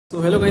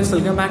तो hello guys,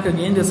 welcome back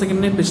again. जैसे कि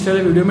हमने पिछले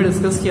वाले वीडियो में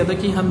डिस्कस किया था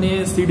कि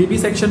हमने सीडीपी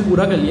सेक्शन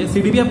पूरा कर लिया।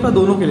 सीडीपी आपका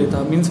दोनों के लिए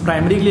था, मींस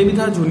प्राइमरी के लिए भी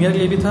था, जूनियर के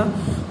लिए भी था।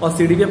 और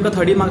सीडीपी आपका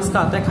 30 मार्क्स का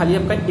आता है। खाली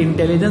आपका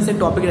इंटेलिजेंस एक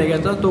टॉपिक रह गया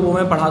था, तो वो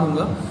मैं पढ़ा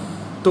दूंगा।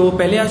 तो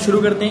पहले आज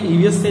शुरू करते हैं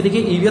ईवीएस से।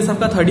 देखिए, ईवीएस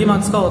आपका 30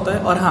 मार्क्स का होता है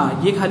और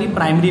हाँ, ये खाली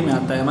प्राइमरी में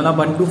आता है, मतलब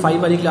 1 to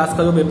 5 वाली क्लास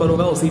का जो पेपर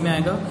होगा उसी में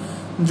आएगा।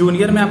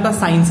 जूनियर में आपका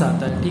साइंस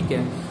आता है, ठीक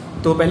है।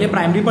 तो पहले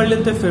प्राइमरी पढ़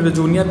लेते हैं, फिर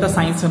जूनियर का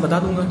साइंस में बता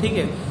दूंगा, ठीक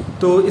है।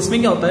 तो इसमें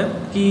क्या होता है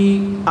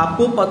कि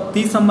आपको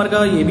 30 नंबर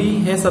का ये भी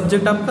है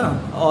सब्जेक्ट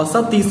आपका, और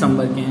सब 30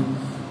 नंबर के हैं,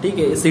 ठीक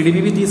है।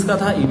 सीडीपी भी 30 का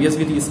था, ईवीएस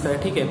भी 30 का है,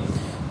 ठीक है।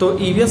 तो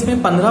ईवीएस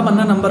में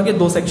 15 नंबर के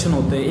 2 सेक्शन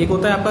होते हैं। एक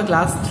होता है आपका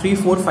क्लास 3,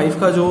 4, 5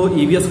 का जो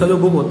ईवीएस का जो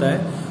बुक होता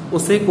है,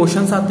 उससे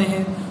क्वेश्चंस आते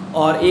हैं।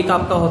 और एक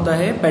आपका होता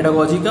है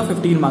पेडागोजी का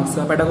 15 मार्क्स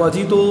का।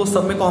 पेडागोजी तो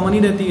सब में कॉमन ही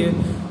रहती है।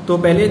 तो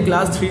पहले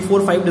क्लास 3,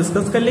 4, 5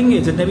 डिस्कस कर लेंगे,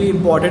 जितने भी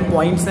इंपॉर्टेंट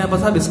पॉइंट्स हैं,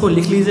 बस आप इसको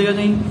लिख लीजिएगा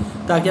कहीं,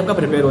 ताकि आपका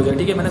प्रिपेयर हो जाए,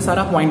 ठीक है। मैंने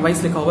सारा पॉइंट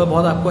वाइज लिखा हुआ है,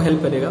 बहुत आपको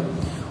हेल्प करेगा।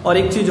 और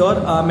एक चीज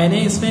और,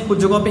 मैंने इसमें कुछ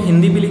जगहों पे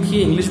हिंदी भी लिखी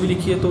है, इंग्लिश भी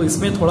लिखी है, तो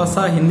इसमें थोड़ा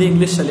सा हिंदी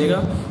इंग्लिश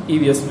चलेगा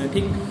ईवीएस में,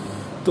 ठीक।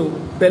 तो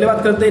पहले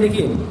बात करते हैं।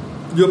 देखिए,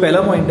 जो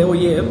पहला पॉइंट है वो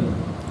ये है,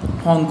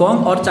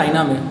 हांगकांग और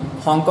चाइना में।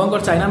 हांगकांग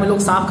और चाइना में लोग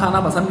सांप खाना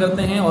पसंद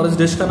करते हैं, और इस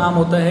डिश का नाम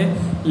होता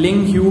है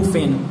लिंग ह्यू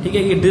फेन, ठीक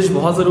है। ये डिश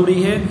बहुत जरूरी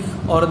है,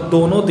 और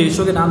दोनों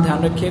देशों के नाम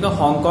ध्यान रखिएगा,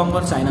 हांगकांग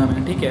और चाइना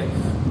में, ठीक है।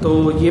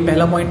 तो ये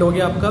पहला पॉइंट हो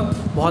गया आपका,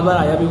 बहुत बार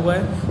आया भी हुआ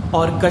है।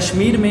 और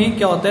कश्मीर में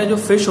क्या होता है, जो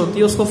फिश होती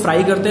है उसको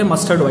फ्राई करते हैं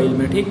मस्टर्ड ऑयल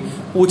में, ठीक।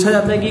 पूछा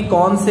जाता है कि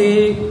कौन से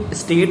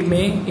स्टेट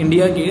में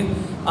इंडिया के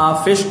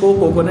फिश को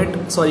कोकोनट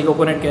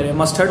कह रहे हैं,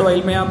 मस्टर्ड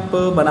ऑयल में आप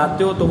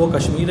बनाते हो, तो वो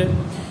कश्मीर है।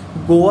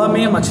 गोवा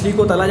में मछली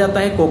को तला जाता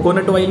है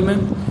कोकोनट ऑयल में,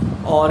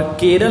 और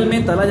केरल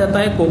में तला जाता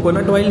है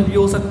कोकोनट ऑयल भी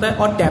हो सकता है,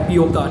 और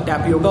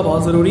टैपियोका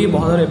बहुत जरूरी है,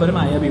 बहुत सारे पेपर में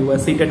आया भी हुआ है,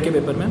 सीटेट के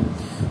पेपर में।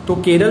 तो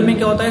केरल में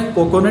क्या होता है,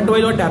 कोकोनट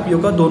ऑयल और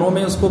टैपियोका दोनों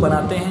में उसको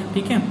बनाते हैं,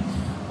 ठीक है।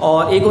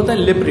 और एक होता है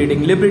लिप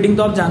रीडिंग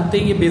तो आप जानते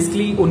हैं, ये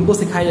बेसिकली उनको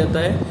सिखाया जाता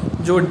है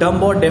जो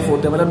डम्ब और डेफ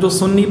होते हैं, मतलब जो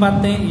सुन नहीं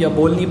पाते हैं या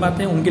बोल नहीं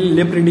पाते हैं, उनके लिए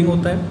लिप रीडिंग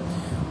होता है।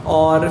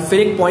 और फिर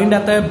एक पॉइंट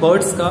आता है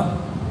बर्ड्स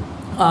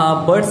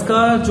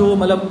का जो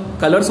मतलब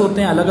कलर्स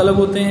होते हैं अलग अलग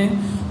होते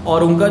हैं,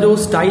 और उनका जो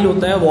स्टाइल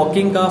होता है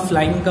वॉकिंग का,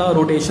 फ्लाइंग का,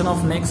 रोटेशन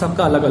ऑफ नेक,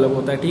 सबका अलग अलग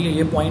होता है, ठीक है।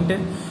 ये पॉइंट है।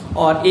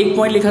 और एक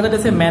पॉइंट लिखा था,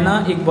 जैसे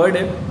मैना एक बर्ड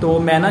है, तो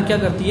मैना क्या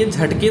करती है,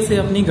 झटके से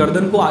अपनी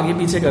गर्दन को आगे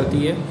पीछे करती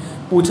है।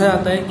 पूछा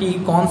जाता है कि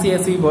कौन सी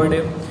ऐसी बर्ड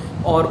है।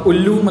 और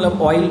उल्लू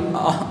मतलब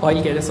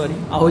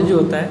आउल जो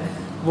होता है,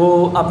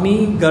 वो अपनी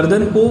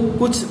गर्दन को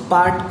कुछ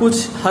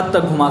हद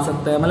तक घुमा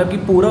सकता है, मतलब कि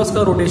पूरा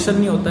उसका रोटेशन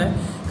नहीं होता है,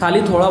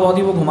 खाली थोड़ा बहुत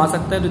ही वो घुमा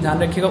सकता है। तो ध्यान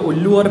रखिएगा,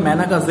 उल्लू और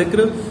मैना का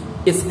जिक्र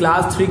इस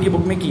क्लास 3 की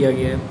बुक में किया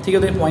गया है, ठीक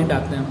है। तो ये पॉइंट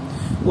आते हैं।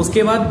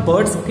 उसके बाद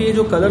बर्ड्स के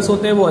जो कलर्स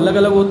होते हैं वो अलग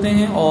अलग होते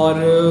हैं, और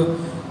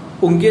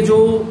उनके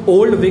जो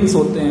ओल्ड विंग्स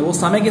होते हैं वो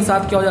समय के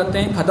साथ क्या हो जाते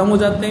हैं, खत्म हो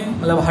जाते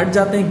हैं, मतलब हट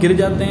जाते हैं, गिर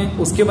जाते हैं,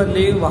 उसके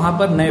बदले वहां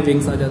पर नए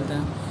विंग्स आ जाते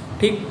हैं,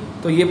 ठीक।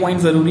 तो ये पॉइंट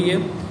जरूरी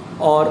है।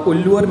 और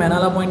उल्लू और मैना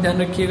वाला पॉइंट ध्यान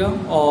रखिएगा।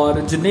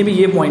 और जितने भी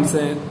ये पॉइंट्स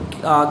हैं,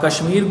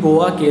 कश्मीर,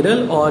 गोवा,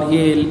 केरल, और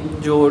ये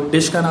जो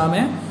डिश का नाम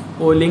है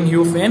वो लिंग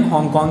ह्यू फेन,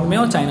 हांगकांग में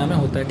और चाइना में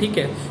होता है, ठीक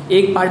है।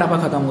 एक पार्ट आपका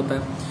खत्म होता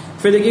है।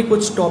 फिर देखिए,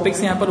 कुछ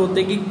टॉपिक्स यहाँ पर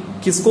होते हैं कि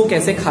किसको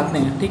कैसे खाते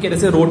हैं, ठीक है।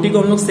 जैसे रोटी को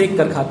हम लोग सेक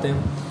कर खाते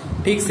हैं,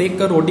 ठीक, सेक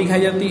कर रोटी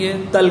खाई जाती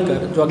है। तल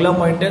कर, जो अगला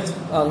पॉइंट है,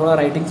 थोड़ा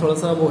राइटिंग थोड़ा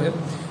सा वो है,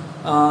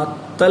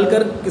 तल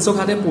कर किसको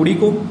खाते हैं, पूड़ी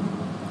को।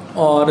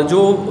 और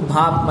जो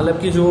भाप मतलब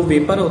कि जो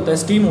वेपर होता है,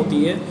 स्टीम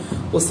होती है,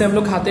 उससे हम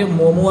लोग खाते हैं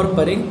मोमो और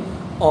परे।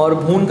 और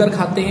भून कर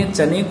खाते हैं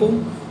चने को।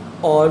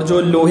 और जो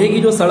लोहे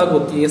की जो सड़क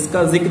होती है,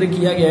 इसका जिक्र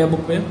किया गया है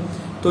बुक में,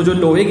 तो जो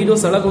लोहे की जो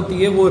सड़क होती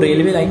है वो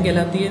रेलवे लाइन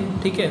कहलाती है,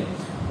 ठीक है।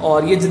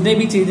 और ये जितने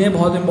भी चीजें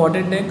बहुत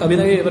इंपॉर्टेंट है, कभी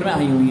ना कभी पेपर में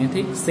आई हुई हैं,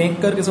 ठीक।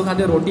 सेक कर किसको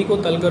खाते हैं, रोटी को।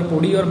 तल कर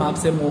पूड़ी, और भाप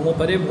से मोमो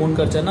परे, भून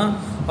कर चना,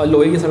 और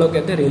लोहे की सड़क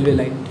कहते हैं रेलवे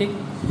लाइन, ठीक।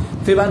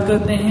 फिर बात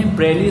करते हैं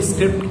ब्रेली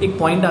स्क्रिप्ट। एक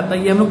पॉइंट आता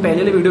है, ये हम लोग पहले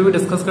वाले वीडियो में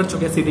डिस्कस कर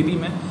चुके हैं सीडीपी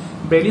में।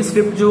 ब्रेली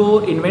स्क्रिप्ट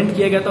जो इन्वेंट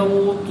किया गया था,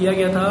 वो किया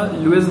गया था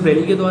लुइस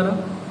ब्रेली के द्वारा।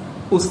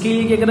 उसके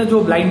लिए क्या कहना,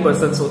 जो ब्लाइंड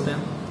पर्सन्स होते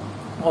हैं,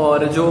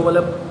 और जो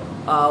मतलब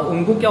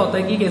उनको क्या होता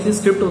है कि एक ऐसी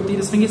स्क्रिप्ट होती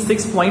है जिसमें कि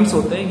 6 पॉइंट्स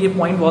होते हैं। ये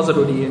पॉइंट बहुत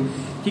जरूरी है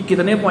कि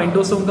कितने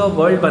पॉइंटों से उनका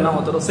वर्ल्ड बना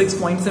होता है, तो 6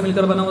 पॉइंट से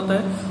मिलकर बना होता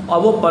है,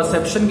 और वो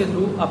परसेप्शन के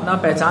थ्रू अपना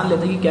पहचान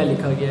लेते हैं कि क्या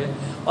लिखा गया है।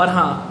 और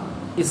हाँ,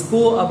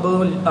 इसको अब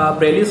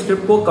ब्रेली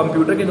स्क्रिप्ट को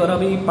कंप्यूटर के द्वारा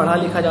भी पढ़ा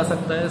लिखा जा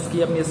सकता है,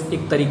 इसकी अपनी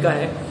एक तरीका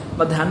है,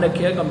 बस ध्यान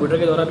रखिएगा, कंप्यूटर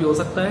के द्वारा भी हो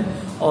सकता है।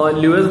 और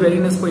लुइस ब्रेली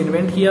ने इसको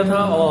इन्वेंट किया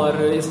था,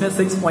 और इसमें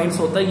 6 पॉइंट्स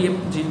होता है, ये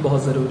चीज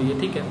बहुत जरूरी है,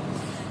 ठीक है।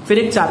 फिर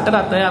एक चैप्टर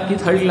आता है आपकी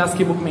 3rd क्लास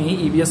की बुक में ही,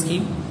 ईवीएस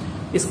की,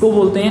 इसको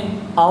बोलते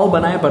हैं आओ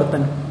बनाए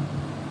बर्तन,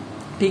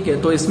 ठीक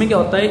है। तो इसमें क्या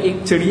होता है,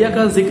 एक चिड़िया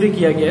का जिक्र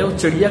किया गया है, उस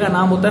चिड़िया का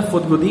नाम होता है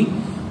फुदगुदी,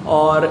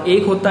 और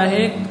एक होता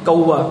है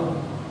कौवा।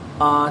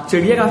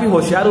 चिड़िया काफी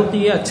होशियार होती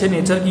है, अच्छे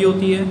नेचर की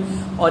होती है,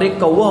 और एक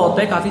कौवा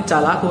होता है काफी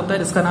चालाक होता है,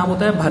 जिसका नाम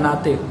होता है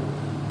भनाते,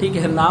 ठीक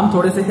है। नाम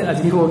थोड़े से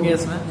अजीब होंगे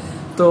इसमें।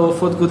 तो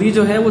फुदगुदी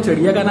जो है वो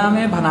चिड़िया का नाम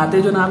है,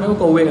 भनाते जो नाम है वो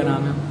कौवे का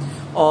नाम है।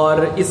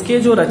 और इसके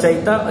जो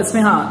रचयिता,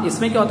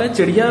 इसमें क्या होता है,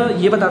 चिड़िया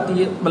ये बताती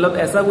है, मतलब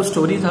ऐसा कुछ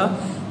स्टोरी था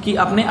कि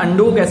अपने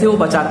अंडों को कैसे वो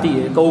बचाती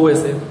है कौवे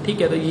से,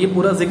 ठीक है। तो ये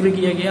पूरा जिक्र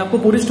किया गया, आपको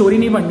पूरी स्टोरी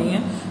नहीं पढ़नी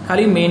है,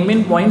 खाली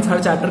मेन पॉइंट्स हर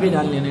चैप्टर के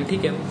जान लेने,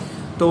 ठीक है।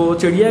 तो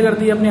चिड़िया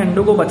करती है अपने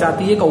अंडों को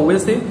बचाती है कौवे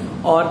से,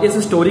 और इस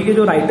स्टोरी के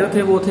जो राइटर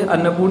थे वो थे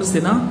अन्नपूर्ण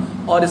सिन्हा,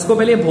 और इसको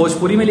पहले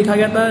भोजपुरी में लिखा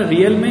गया था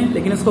रियल में,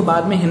 लेकिन इसको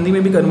बाद में हिंदी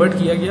में भी कन्वर्ट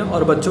किया गया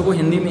और बच्चों को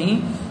हिंदी में ही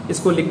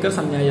इसको लिखकर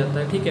समझाया जाता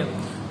है, ठीक है।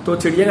 तो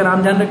चिड़िया का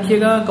नाम ध्यान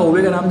रखिएगा,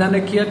 कौवे का नाम ध्यान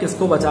रखिएगा,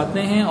 किसको बचाते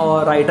हैं,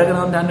 और राइटर का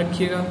नाम ध्यान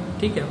रखिएगा,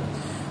 ठीक है।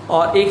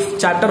 और एक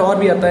चैप्टर और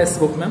भी आता है इस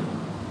बुक में,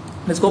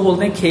 इसको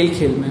बोलते हैं खेल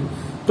खेल में।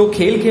 तो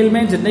खेल खेल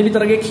में जितने भी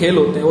तरह के खेल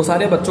होते हैं वो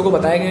सारे बच्चों को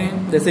बताए गए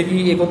हैं। जैसे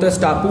कि एक होता है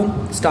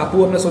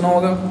स्टापू आपने सुना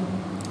होगा,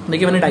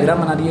 देखिए मैंने डायग्राम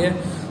बना दी है,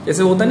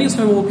 जैसे होता नहीं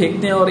उसमें वो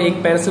फेंकते हैं और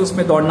एक पैर से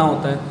उसमें दौड़ना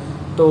होता है,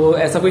 तो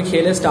ऐसा कोई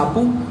खेल है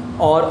स्टापू।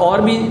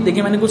 और भी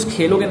देखिए मैंने कुछ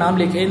खेलों के नाम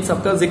लिखे हैं, इन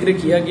सबका जिक्र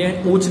किया गया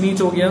है। ऊंच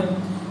नीच हो गया,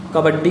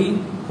 कबड्डी,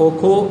 खो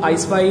खो,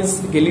 आइस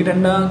पाइस, गिल्ली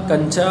डंडा,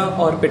 कंचा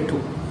और पिट्ठू,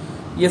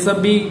 ये सब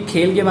भी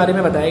खेल के बारे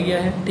में बताया गया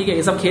है, ठीक है।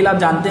 ये सब खेल आप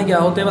जानते हैं क्या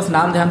होते हैं, बस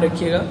नाम ध्यान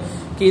रखिएगा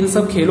कि इन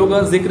सब खेलों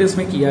का जिक्र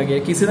इसमें किया गया है,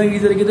 किसी न किसी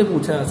तरीके से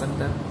पूछा जा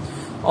सकता है।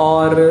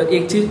 और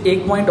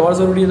एक पॉइंट और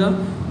जरूरी था,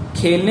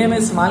 खेलने में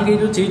इस्तेमाल की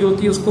जो चीज़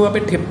होती है उसको वहाँ पे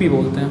ठिप्पी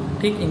बोलते हैं,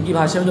 ठीक। इनकी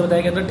भाषा में जो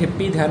बताया गया था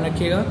ठिप्पी, ध्यान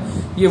रखिएगा।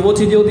 ये वो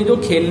चीज़ें होती है जो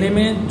खेलने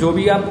में जो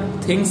भी आप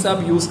थिंग्स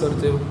आप यूज़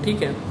करते हो,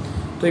 ठीक है।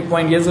 तो एक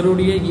पॉइंट ये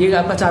जरूरी है। ये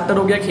आपका चैप्टर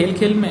हो गया खेल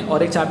खेल में,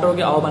 और एक चैप्टर हो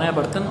गया आओ बनाया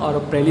बर्तन, और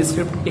पहली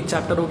स्क्रिप्ट एक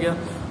चैप्टर हो गया,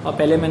 और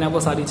पहले मैंने आपको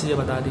सारी चीज़ें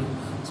बता दी।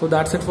 So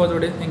that's it for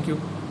today, thank you.